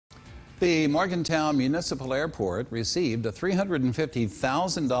The Morgantown Municipal Airport received a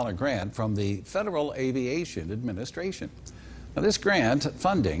 $350,000 grant from the Federal Aviation Administration. Now, this grant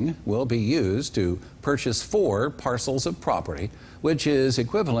funding will be used to purchase 4 parcels of property, which is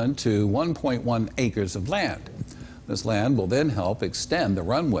equivalent to 1.1 acres of land. This land will then help extend the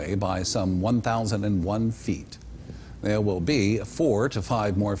runway by some 1,001 feet. There will be 4 to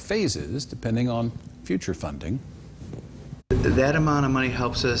 5 more phases, depending on future funding. That amount of money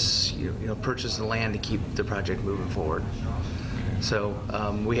helps us, purchase the land to keep the project moving forward. So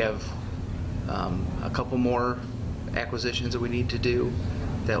we have a couple more acquisitions that we need to do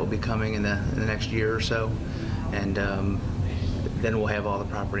that will be coming in the next year or so, and then we'll have all the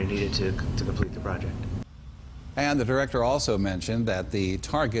property needed to complete the project. And the director also mentioned that the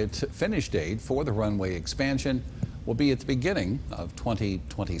target finish date for the runway expansion will be at the beginning of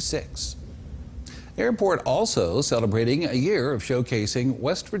 2026. The airport also celebrating a year of showcasing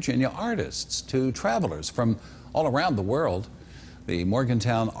West Virginia artists to travelers from all around the world. The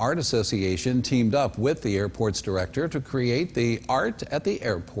Morgantown Art Association teamed up with the airport's director to create the Art at the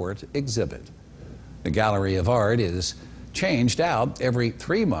Airport exhibit. The Gallery of Art is changed out every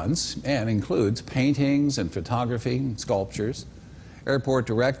 3 months and includes paintings and photography and sculptures. Airport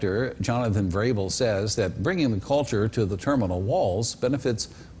Director Jonathan Vrabel says that bringing the culture to the terminal walls benefits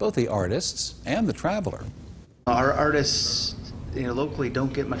both the artists and the traveler. Our artists, locally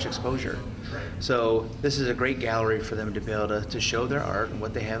don't get much exposure, so this is a great gallery for them to be able to show their art and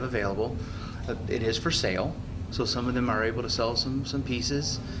what they have available. It is for sale, so some of them are able to sell some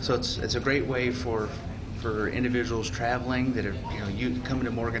pieces. So it's a great way for individuals traveling that are coming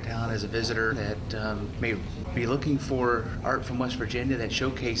to Morgantown as a visitor that may be looking for art from West Virginia that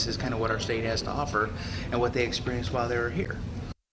showcases kind of what our state has to offer and what they experienced while they were here.